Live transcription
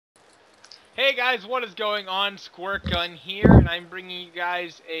Hey guys, what is going on? Squirt Gun here, and I'm bringing you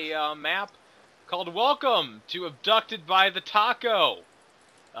guys a map called Welcome to Abducted by the Taco.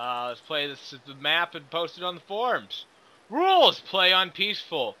 Let's play this the map and post it on the forums. Rules: play on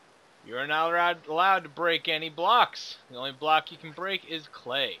peaceful. You are not allowed to break any blocks. The only block you can break is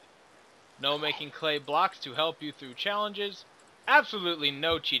clay. No making clay blocks to help you through challenges. Absolutely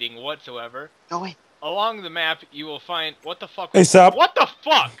no cheating whatsoever. Go away. Along the map, you will find what the fuck. Hey, Sup? What the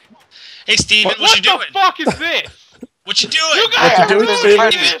fuck? Hey, Steven, what you doing? What the fuck is this? What you doing? You guys What you doing, Steven?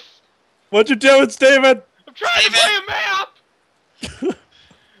 this? What you doing, Steven? I'm trying to play a map!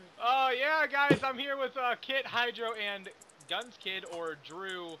 Yeah, guys, I'm here with Kit, Hydro, and Guns Kid, or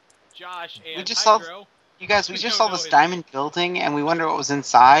Drew, Josh, and We just Hydro. You guys, we We just don't saw know this his diamond building, and we wondered what was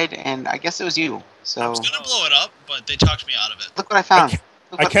inside, and I guess it was you. I So was gonna blow it up, but they talked me out of it. look what I found.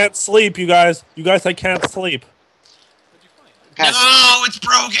 I can't sleep, you guys. You guys, I can't sleep. What'd you find? Guys, No, it's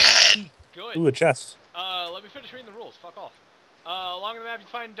broken! Good. Ooh, a chest. Let me finish reading the rules. Fuck off. Along the map, you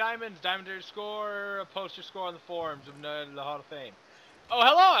find diamonds, diamond score, a poster score on the forums of the Hall of Fame. Oh,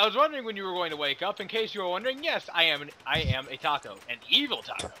 hello! I was wondering when you were going to wake up. In case you were wondering, yes, I am a taco. An evil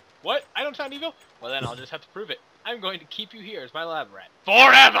taco. What? I don't sound evil? Well, then I'll just have to prove it. I'm going to keep you here as my lab rat.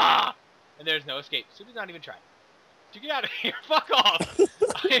 Forever! And there's no escape, so do not even try. To get out of here, fuck off!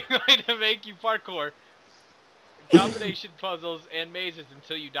 I'm going to make you parkour, combination puzzles, and mazes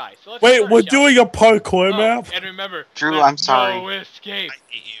until you die. So let's Wait, start, we're shall we? doing a parkour map? And remember, Drew, there's I'm sorry. No escape. I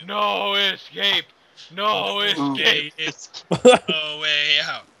hate you. No escape. No escape. it's No way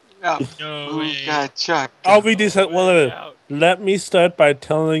out. No way out. Chuck. I'll be decent. No way Well, out. let me start by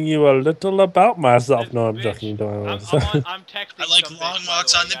telling you a little about myself. This No, I'm bitch. joking. Don't I'm texting. I like some long bitch, by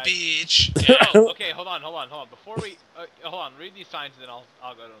walks way, on the guys. beach. Oh, okay, hold on. Before we, hold on, read these signs, and then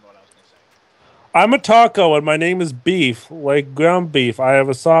I'll go to what I was gonna say. I'm a taco, and my name is Beef, like ground beef. I have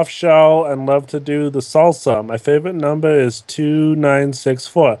a soft shell and love to do the salsa. My favorite number is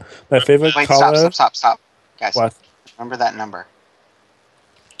 2964. My favorite Wait, color. stop. Guys, What? remember that number.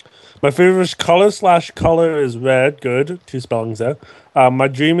 My favorite color is red. Good, 2 spellings there. My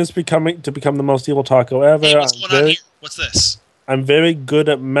dream is to become the most evil taco ever. Hey, what's going on here? What's this? I'm very good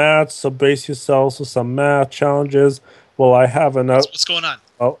at math, so brace yourselves for some math challenges. Well, I have enough. What's going on?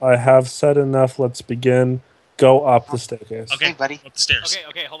 Well, I have said enough. Let's begin. Go up the staircase. Okay, Hey, buddy. up the stairs.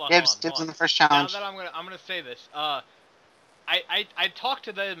 Okay, hold on. Dibs hold on on. the first Now challenge. that I'm gonna say this. I talked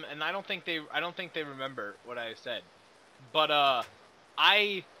to them, and I don't think they remember what I said. But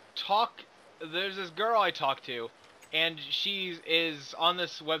there's this girl I talked to, and she is on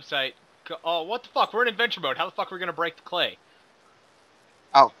this website. Oh, what the fuck? We're in adventure mode. How the fuck are we gonna break the clay?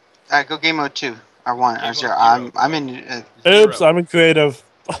 Go game mode 2 or 1 Game or mode 0. 0. I'm in. Oops, Zero. I'm in creative.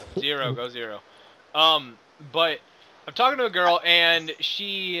 Go zero. But I'm talking to a girl, and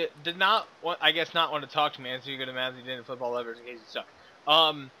she did not want, I guess, not want to talk to me. As you could imagine, he didn't flip all levers in case he sucked.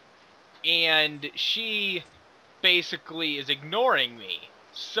 And she basically is ignoring me.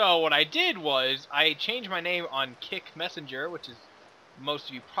 So what I did was I changed my name on Kick Messenger, which is most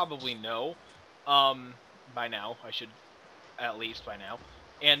of you probably know. By now, I should at least by now.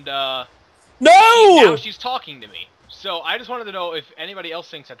 And now No! she's talking to me. So I just wanted to know if anybody else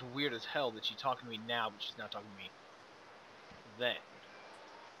thinks that's weird as hell that she's talking to me now, but she's not talking to me then.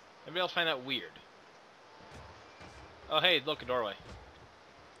 Anybody else find that weird? Oh, hey, look, a doorway.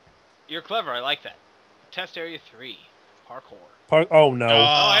 You're clever, I like that. Test area 3. Parkour. Oh no!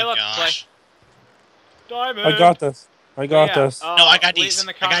 Oh, hey, look, gosh. Diamond! I got this. I got Yeah, this. No, I got leave these. in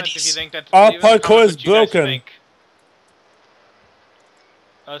the I got comments if these. you think that. Our leave in the parkour comments is what you guys broken. think.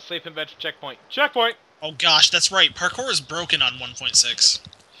 Sleep and bench checkpoint. Checkpoint! Oh gosh, that's right. Parkour is broken on 1.6.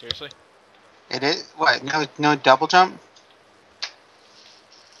 Seriously? It is what? No double jump.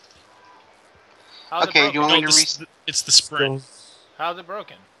 How's Okay, it you broken? want me No, to it's the sprint. Skills. How's it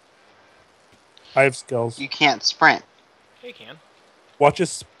broken? I have skills. You can't sprint. Yeah, you can. Watch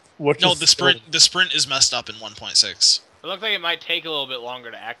this. Watch No, this the sprint is messed up in 1.6. It looks like it might take a little bit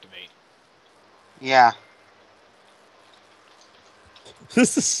longer to activate. Yeah.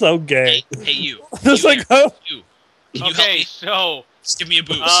 This is so gay. Hey, you. This You, like oh, you. Can you help Okay, me? so Just give me a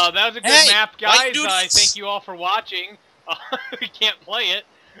boost. that was a good Hey, map, why guys. you do I this? thank you all for watching. We can't play it.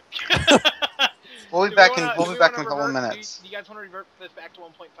 We'll be Do back we in. wanna- We'll do be we back in wanna a couple of revert- minutes. Do you guys want to revert this back to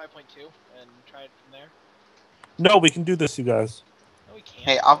 1.5.2 and try it from there? no, we can do this, you guys. No, we can't.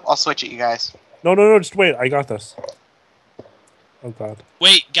 Hey, I'll switch it, you guys. No, just wait. I got this. Oh god.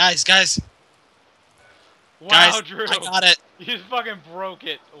 Wait, guys. Wow, Guys, Drew. I got it. You just fucking broke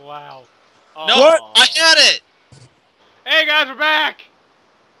it. Wow. No, What? I had it. Hey guys, we're back!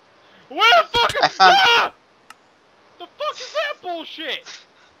 Where the fuck is I found- Ah! The fuck is that bullshit?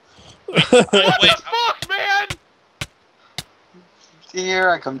 Wait, What wait. the fuck, man? Here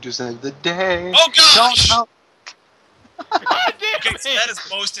I come to save the day. Oh gosh! Don't God damn Okay, it! so that is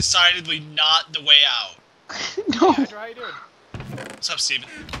most decidedly not the way out. no. Hydra, how you doing? What's up, Steven?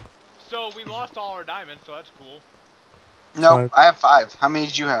 So we lost all our diamonds, so that's cool. No, I have 5. How many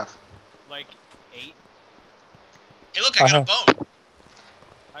did you have? Like 8. Hey, look, I got a bone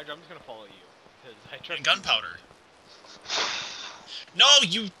Hydra, I'm just gonna follow you because I trust and gunpowder. No,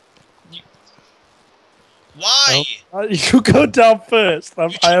 you. Why? You go down first. You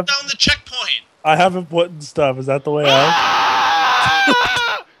took down the checkpoint. I have important stuff. Is that the way out?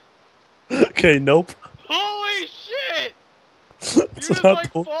 Ah! Okay, nope. Holy shit! You It's just not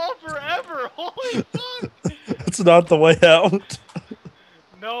like the, fall forever. Holy fuck! it's not the way out.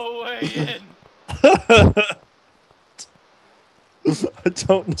 No way in. I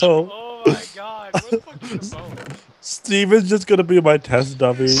don't know. Oh my god, where the fuck is the bone? Steven's just gonna be my test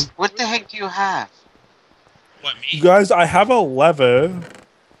dummy. What the heck do you have? What, me? You guys, I have a lever.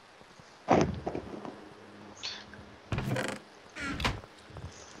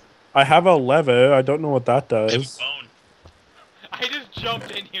 I have a lever. I don't know what that I have a does. bone. I just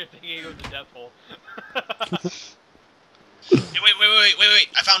jumped in here thinking it was a death hole. Hey, wait.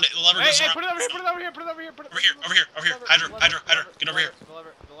 I found it. The lever goes Hey, around. put it over here, put it over here, put it over here, put it Over here. Hydra, get over here. The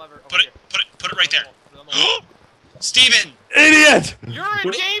lever, Put it right there. Put it on Steven! Idiot! You're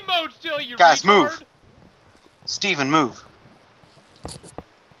in game mode still, you Guys, retard. move. Steven, move.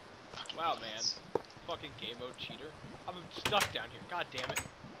 Wow, man. Fucking game mode cheater. I'm stuck down here. God damn it.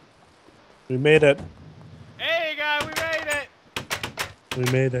 We made it. Hey, guys, we made it!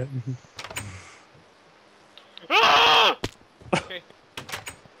 We made it. Ah! Okay.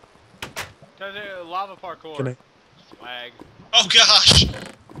 Lava parkour. Can I? Swag. Oh gosh!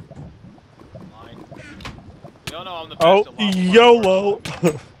 Mine. You don't know I'm the best Oh, at lava parkour. YOLO!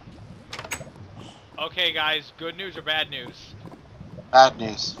 Okay, guys, good news or bad news? Bad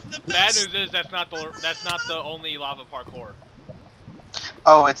news. Bad news is that's not the only lava parkour.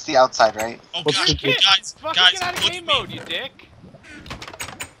 Oh, it's the outside, right? Oh What's gosh, the- Kid, guys, fucking get out of look game at me. mode, you dick.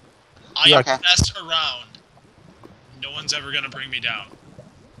 I Yeah. am best around. No one's ever gonna bring me down.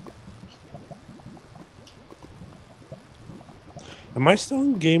 Am I still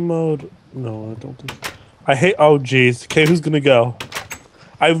in game mode? No, I don't think. I hate. Oh, jeez. Okay, who's gonna go?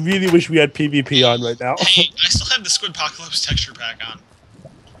 I really wish we had PvP on right now. Hey, I still have the Squidpocalypse texture pack on.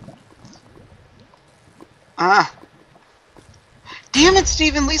 Ah. Damn it,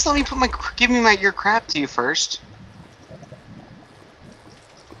 Steven. At least let me give me your crap to you first.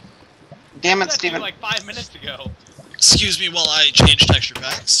 Damn it, That Steven. like 5 minutes ago. Excuse me while I change texture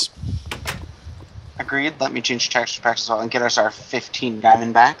packs. Agreed. Let me change texture packs as well and get us our 15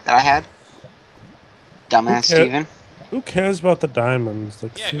 diamond back that I had. Dumbass Okay. Steven. Who cares about the diamonds?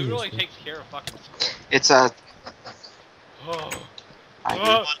 Like, Yeah, who really seriously. takes care of fucking score? It's a. Oh. I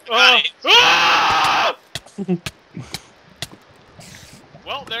do. Ah!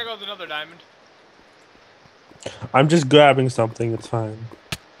 Well, there goes another diamond. I'm just grabbing something. It's fine.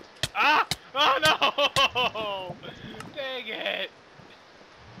 Ah! Oh no! Dang it!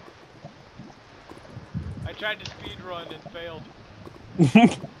 I tried to speed run and failed.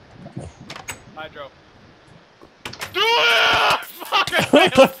 Hydro. Do it! Fuck! I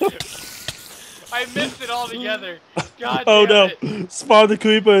failed. I missed it altogether. God Oh damn no! it! Spawn the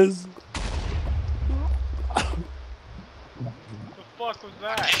creepers. The fuck was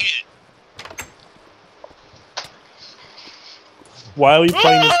Dang that? it. Why are we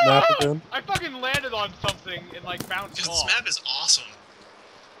playing this map again? I fucking landed on something and like bounced This off. map is awesome.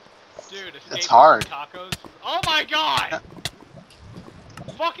 Dude, It's escape hard. tacos. Oh my god!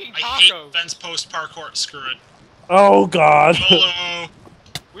 Fucking I hate tacos. fence post parkour. Screw it. Oh god! YOLO.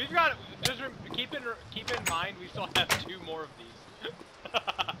 We've got just keep in mind we still have 2 more of these.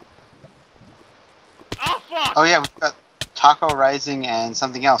 Oh fuck! Oh yeah, we've got Taco Rising and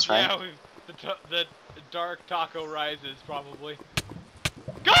something else, right? Yeah, the dark taco rises probably.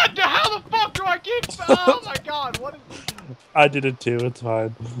 God, how the fuck do I keep? Oh my god, what is? I did it too. It's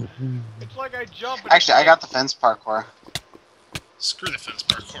fine. It's like I jump. And Actually, I got the fence parkour. Screw the fence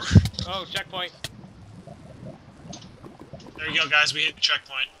parkour. Oh, checkpoint. There you go, guys. We hit the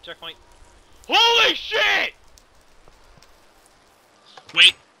checkpoint. Checkpoint. Holy shit!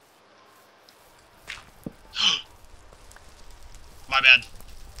 Wait. My bad.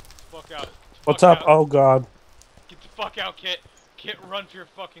 Fuck out. What's Fuck up? out. Oh god. Get the fuck out, Kit. Kit, run for your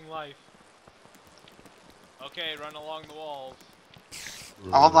fucking life. Okay, run along the walls.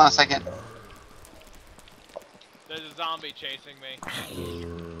 Oh, hold on a second. There's a zombie chasing me.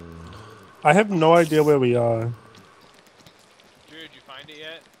 I have no idea where we are. Drew, did you find it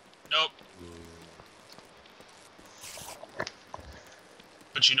yet? Nope.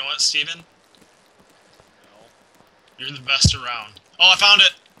 But you know what, Steven? No. You're the best around. Oh, I found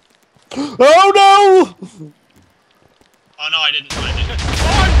it! Oh no! Oh no, I didn't. Oh,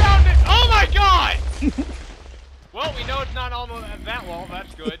 I found it! Oh my god! Well, we know it's not on that wall.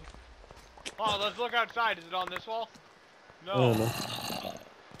 That's good. Oh, let's look outside. Is it on this wall? No. I don't know.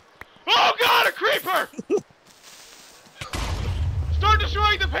 Oh god, a creeper! Start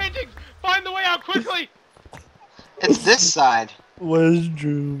destroying the paintings! Find the way out quickly! It's this side. Where's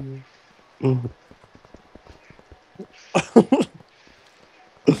Drew?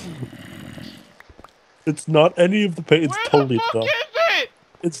 It's not any of the paint. It's Where totally the fuck the. is it?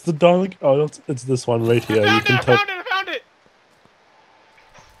 It's the dark. Oh, it's this one right here. I You can tell. found it!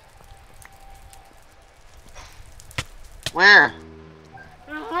 Where?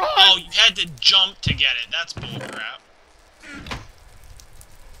 Run! Oh, you had to jump to get it. That's bullcrap.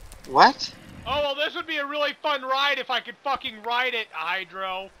 What? Oh, well, this would be a really fun ride if I could fucking ride it,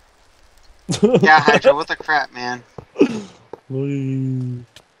 Hydro. Yeah, Hydra, what the crap, man? Whee.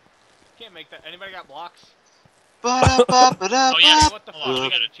 Can't make that. Anybody got blocks? Ba-da-ba-ba-da-ba. Oh, yes. What the fuck? Hold on. You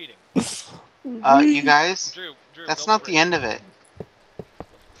guys are cheating. You guys, Drew, that's build not the end of it.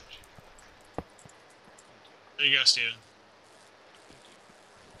 There you go, Steven.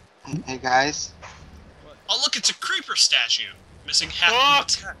 Hey, guys. Oh, look, it's a creeper statue. Missing half of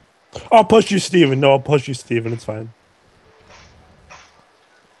the top. I'll push you, Steven. No, I'll push you, Steven. It's fine.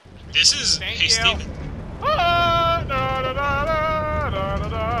 This is... Thank hey, you. Steven. Ah, da, da, da, da, da,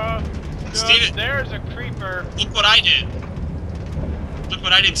 da. Steven. There's a creeper. Look what I did. Look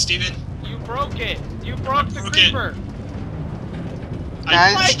what I did, Steven. You broke it. You broke the broke it. creeper.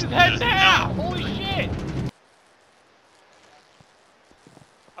 Guys. Sliced his head in half. Holy shit.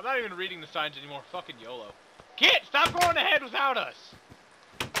 I'm not even reading the signs anymore. Fucking YOLO. Kid, stop going ahead without us.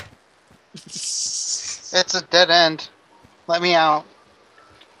 It's a dead end. Let me out.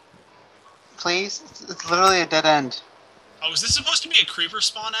 Please? It's literally a dead end. Oh, is this supposed to be a creeper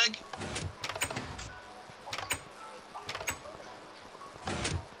spawn egg?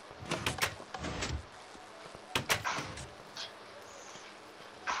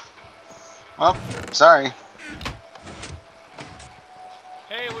 Well, sorry.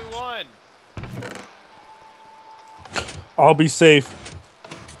 Hey, we won. I'll be safe.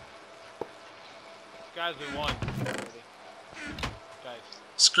 Guys, we won. Guys.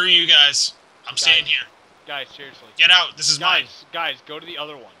 Screw you guys. I'm staying here. Guys, seriously. Get out. This is mine. Guys, go to the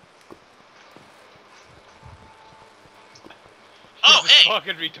other one. Oh, This is hey!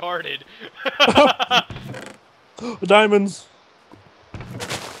 fucking retarded. The diamonds.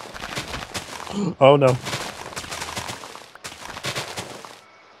 Oh no.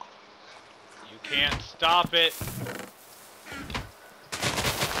 You can't stop it.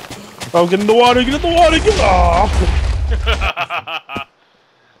 Oh, get in the water. Get in the water. Get. Oh.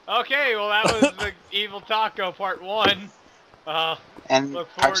 Okay, well that was the Evil Taco Part 1. And Look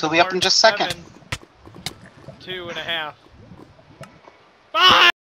forward parts will to be up Part in just a second. 7. 2.5. Bye!